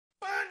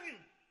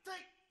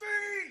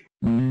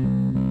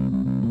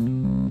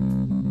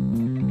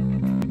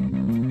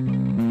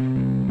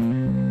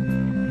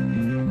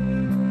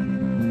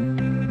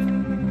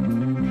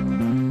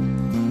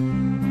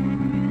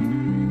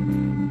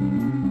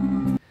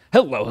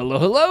Hello, hello,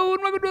 hello,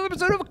 and welcome to another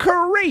episode of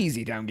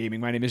Crazy Town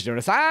Gaming. My name is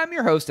Jonas. I'm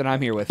your host, and I'm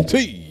here with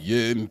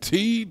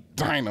TNT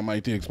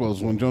Dynamite, the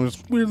explosive one.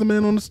 Jonas, we're the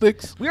men on the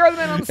sticks. We are the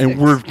men on the sticks. And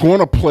we're going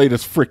to play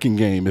this freaking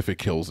game if it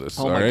kills us.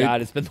 Oh my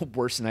god, it's been the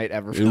worst night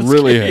ever for It this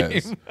really game.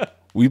 has.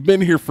 We've been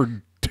here for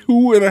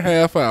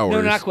 2.5 hours.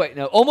 No, not quite.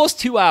 No, almost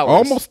 2 hours.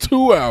 Almost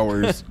 2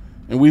 hours.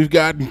 And we've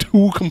gotten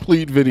 2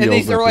 complete videos. And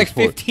these are like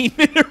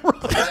 15-minute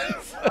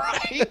runs.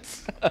 Right?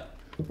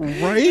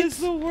 Right? It's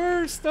the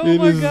worst. Oh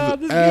my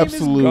god, this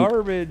game is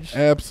garbage.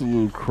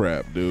 Absolute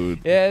crap, dude.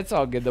 Yeah, it's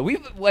all good though.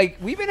 We've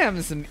been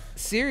having some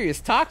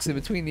serious talks in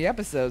between the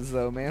episodes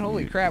though, man.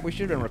 Holy crap, we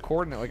should have been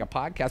recording it like a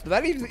podcast. But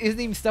that isn't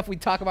even stuff we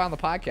talk about on the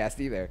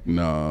podcast either.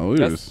 No,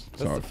 that's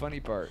the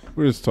funny part.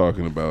 We're just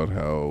talking about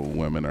how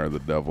women are the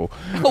devil.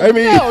 Oh, I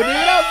mean, no,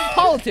 dude,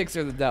 politics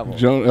are the devil.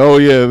 Oh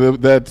yeah,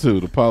 that too.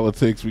 The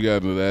politics, we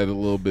got into that a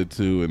little bit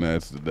too, and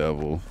that's the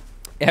devil.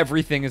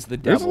 Everything is the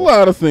devil. There's a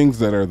lot of things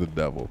that are the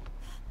devil.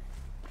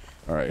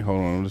 All right, hold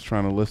on. I'm just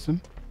trying to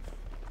listen.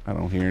 I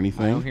don't hear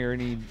anything. I don't hear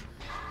any.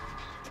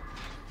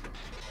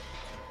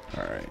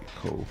 All right,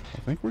 cool. I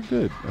think we're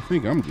good. I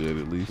think I'm good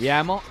at least.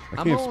 Yeah,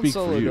 I can't speak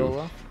for you.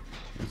 Dolo.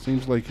 It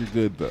seems like you're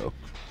good though.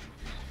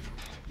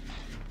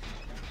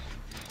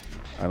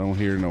 I don't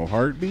hear no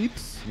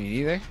heartbeats. Me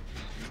neither.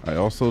 I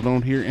also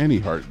don't hear any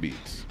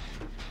heartbeats.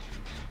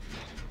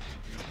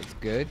 That's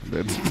good.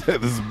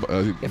 That is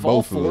if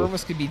all 4 of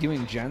us could be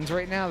doing gens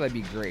right now, that'd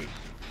be great.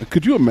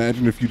 Could you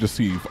imagine if you just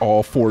see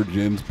all 4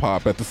 gens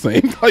pop at the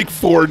same, like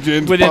 4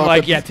 gens within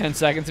pop 10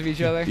 seconds of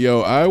each other?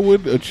 Yo, I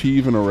would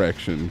achieve an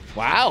erection.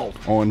 Wow.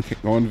 On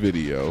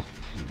video.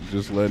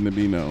 Just letting it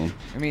be known.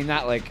 I mean,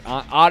 not like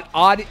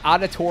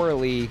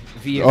auditorily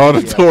via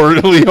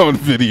auditorily on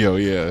video,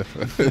 yeah.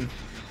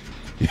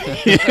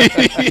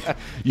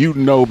 You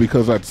know,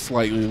 because I'd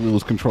slightly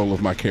lose control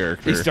of my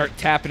character. You start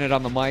tapping it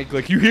on the mic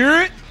like, you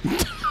hear it?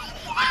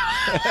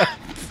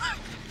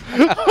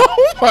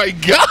 Oh my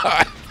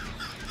god!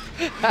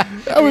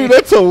 I mean,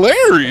 that's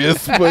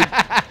hilarious, but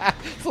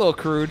it's a little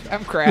crude.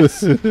 I'm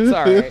crass. It's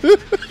all right.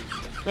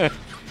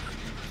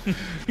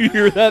 You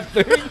hear that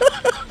thing?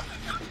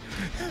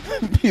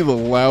 Be the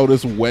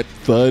loudest wet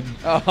thud.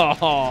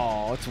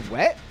 Oh, it's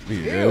wet?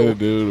 Yeah, Ew.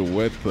 dude, a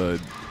wet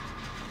thud.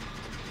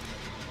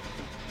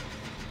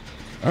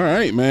 All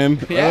right, man.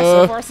 Yeah,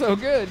 so far so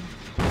good.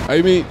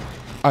 I mean,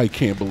 I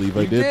can't believe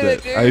I did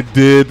that. It, I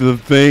did the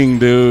thing,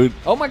 dude.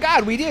 Oh my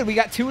god, we did. We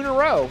got 2 in a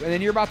row, and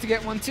then you're about to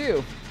get 1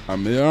 too. I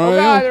mean, oh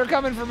god, they're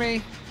coming for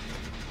me.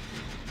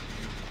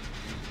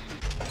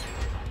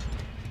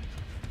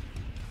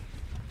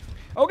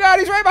 Oh god,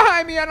 he's right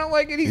behind me. I don't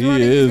like it. He's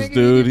running. He is,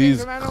 dude.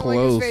 He's I don't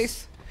close. like his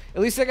face.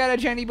 At least I got a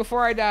Jenny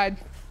before I died.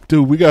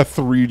 Dude, we got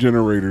 3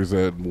 generators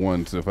at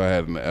once. If I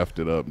hadn't effed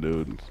it up,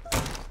 dude.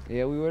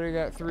 Yeah, we would have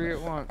got 3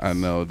 at once. I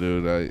know,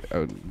 dude.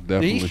 I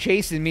definitely. He's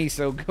chasing me,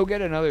 so go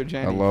get another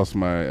Jenny. I lost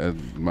my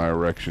my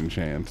erection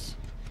chance.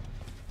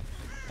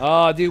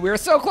 Oh, dude, we were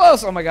so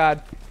close. Oh my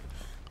god.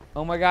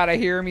 Oh my god, I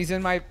hear him. He's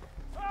in my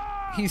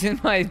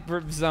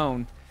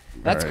zone.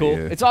 That's cool.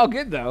 Yeah. It's all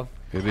good though.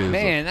 It is.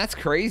 Man, that's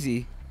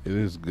crazy. It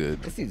is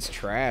good. This dude's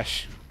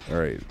trash. All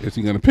right. Is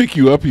he going to pick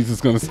you up? He's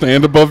just going to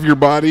stand above your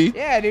body?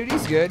 Yeah, dude,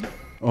 he's good.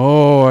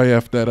 Oh, I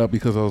effed that up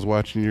because I was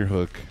watching your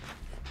hook.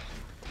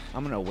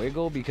 I'm going to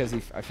wiggle because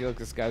I feel like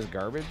this guy's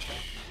garbage.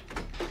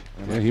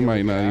 Yeah, he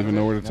might not even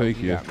know where to take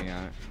you. Got me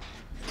on it.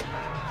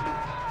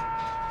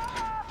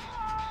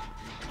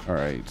 All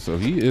right. So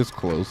he is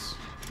close.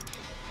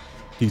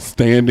 He's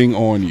standing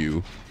on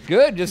you.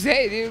 Good. Just,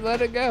 hey, dude,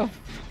 let it go.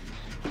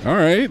 All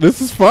right.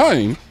 This is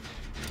fine.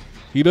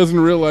 He doesn't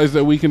realize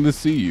that we can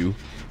just see you.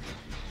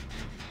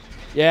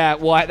 Yeah,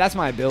 well, that's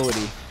my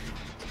ability.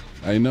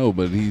 I know,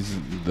 but he's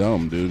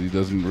dumb, dude. He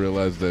doesn't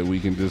realize that we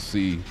can just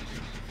see.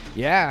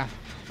 Yeah.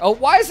 Oh,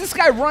 why is this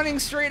guy running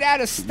straight at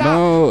us? Stop.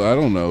 No, I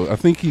don't know. I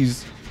think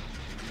he's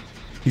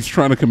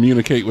trying to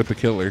communicate with the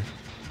killer.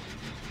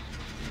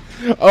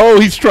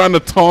 Oh, he's trying to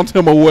taunt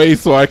him away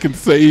so I can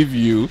save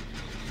you.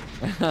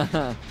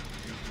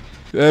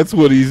 That's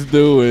what he's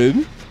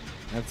doing.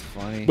 That's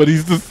funny. But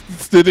he's just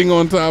sitting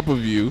on top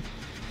of you.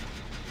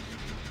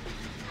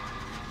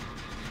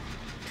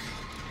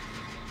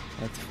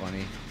 That's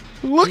funny.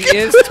 Look he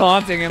is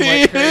taunting him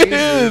like crazy. He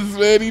is,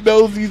 man. He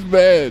knows he's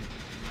bad.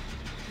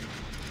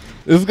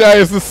 This guy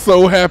is just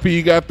so happy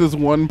he got this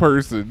one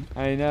person.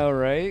 I know,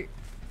 right?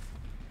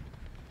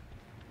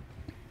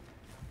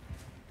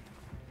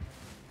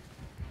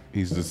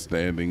 He's just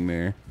standing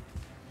there.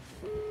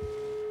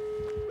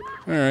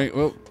 All right,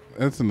 well,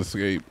 that's an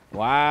escape.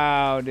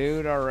 Wow,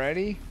 dude,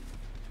 already?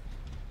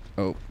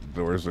 Oh,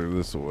 doors are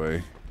this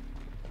way.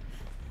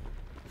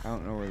 I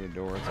don't know where the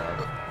doors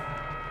are.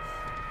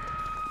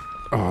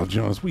 Oh,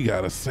 Jonas, we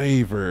gotta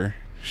save her.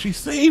 She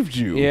saved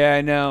you. Yeah,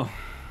 I know.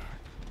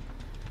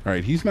 All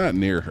right, he's not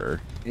near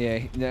her.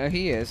 Yeah, no,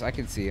 he is. I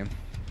can see him.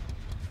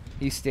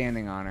 He's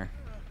standing on her.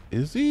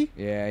 Is he?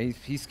 Yeah,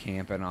 he's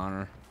camping on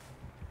her.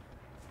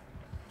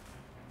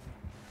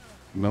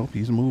 Nope,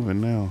 he's moving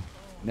now.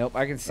 Nope,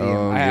 I can see him.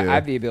 Oh, I yeah.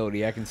 have the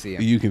ability. I can see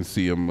him. You can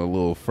see him a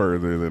little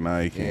further than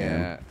I can.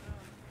 Yeah.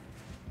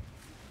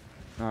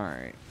 All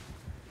right.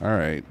 All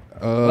right.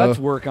 Let's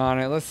work on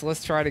it.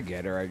 Let's try to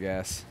get her, I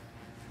guess.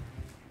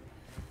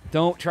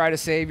 Don't try to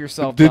save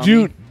yourself. Did dummy.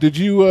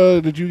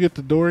 you get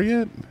the door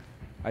yet?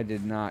 I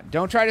did not.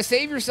 Don't try to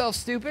save yourself,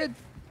 stupid.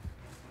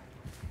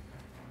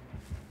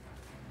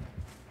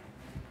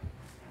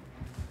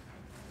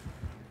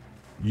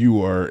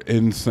 You are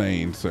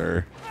insane,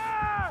 sir.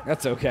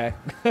 That's okay.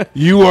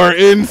 You are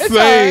It's all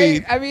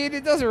insane. right. I mean,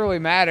 it doesn't really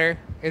matter.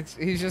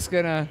 He's just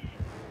gonna.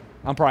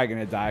 I'm probably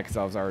gonna die because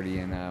I was already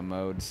in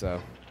mode.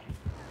 So.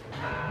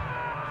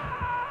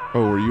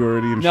 Oh, were you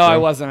already in? No, I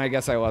wasn't. I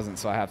guess I wasn't.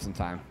 So I have some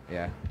time.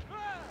 Yeah.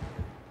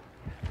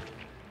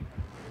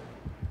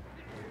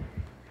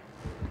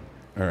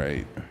 All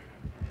right.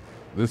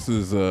 This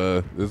is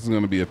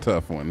gonna be a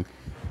tough one.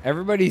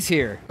 Everybody's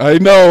here. I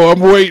know. I'm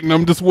waiting.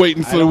 I'm just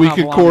waiting so don't we have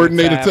can long to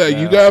coordinate tap,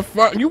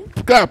 attack. though. You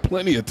got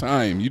plenty of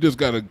time. You just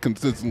gotta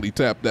consistently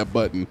tap that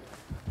button.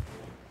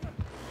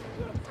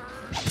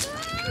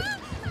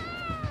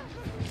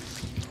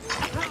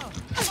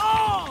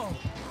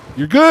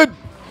 You're good.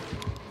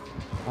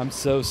 I'm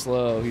so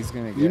slow. He's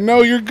gonna get. You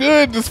know you're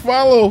good. Just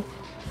follow.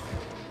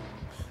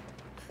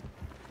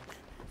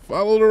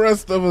 Follow the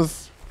rest of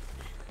us.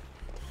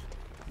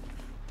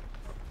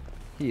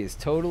 He is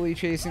totally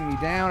chasing me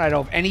down. I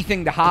don't have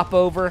anything to hop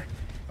over.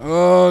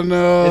 Oh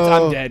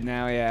no. I'm dead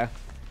now. Yeah.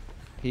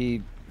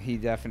 He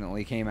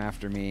definitely came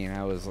after me, and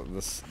I was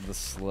the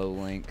slow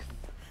link.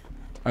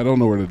 I don't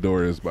know where the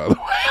door is, by the way.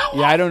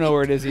 Yeah, I don't know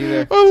where it is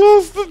either. I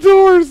lost the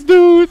doors,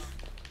 dude.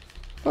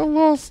 I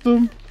lost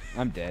them.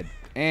 I'm dead.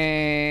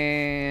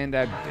 And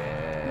I'm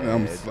dead.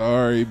 I'm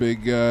sorry,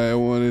 big guy. I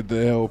wanted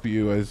to help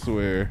you, I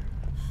swear.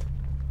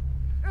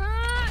 All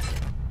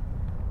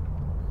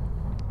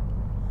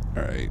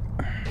right.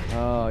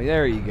 Oh,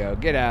 there you go.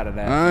 Get out of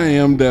that. I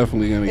am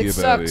definitely going to It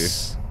get out of here.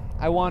 sucks.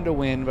 I wanted to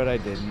win, but I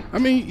didn't. I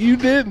mean, you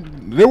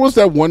did. There was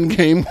that one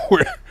game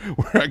where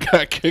I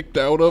got kicked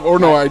out of. Or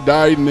no, I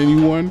died and then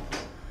you won.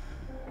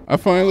 I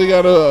finally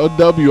got a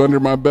W under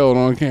my belt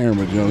on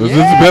camera, Jonas.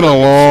 Yeah, It's been a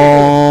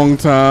long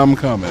time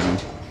coming.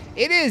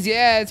 It is,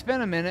 yeah. It's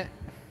been a minute.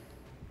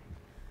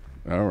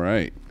 All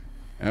right.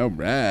 All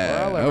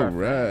right. All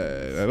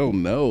right. I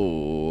don't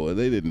know.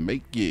 They didn't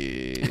make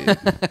it.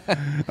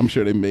 I'm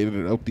sure they made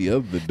it out the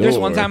other door. There's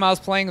one time I was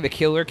playing, the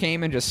killer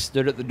came and just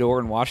stood at the door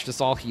and watched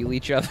us all heal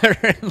each other.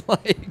 And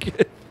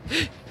like,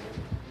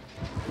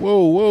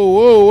 whoa, whoa,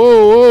 whoa,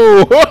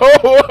 whoa, whoa,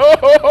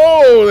 whoa,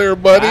 whoa, there,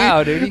 buddy.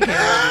 wow, dude, he came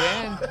at the end.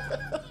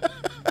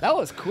 That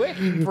was quick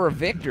for a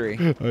victory.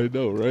 I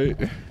know, right?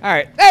 All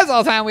right, that's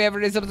all the time we have for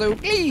today's episode.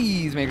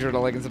 Please make sure to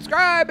like and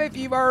subscribe if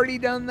you've already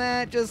done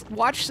that. Just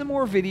watch some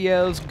more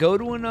videos. Go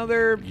to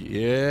another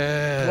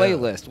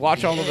playlist.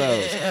 Watch all of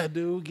those. Yeah,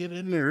 dude, get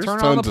in there.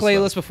 Turn on the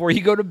playlist before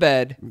you go to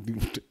bed.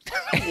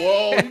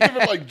 Whoa, you give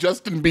it like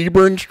Justin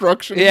Bieber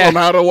instructions Yeah. on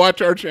how to watch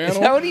our channel? Is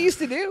that what he used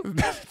to do?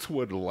 That's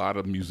what a lot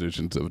of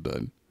musicians have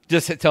done.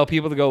 Just tell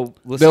people to go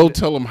listen. They'll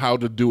tell them how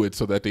to do it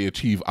so that they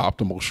achieve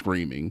optimal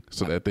streaming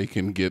so that they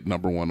can get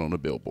 #1 on the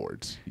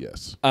billboards.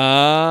 Yes.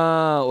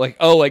 Like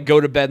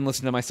go to bed and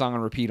listen to my song on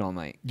repeat all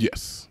night.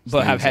 Yes.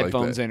 But have Things like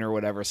headphones that. in or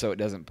whatever, so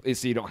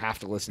you don't have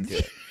to listen to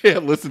it. Yeah,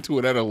 listen to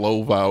it at a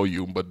low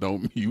volume, but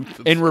don't mute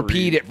the And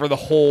repeat it for the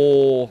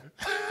whole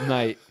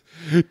night.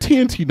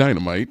 TNT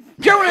Dynamite.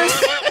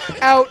 Jonas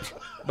out.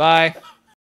 Bye.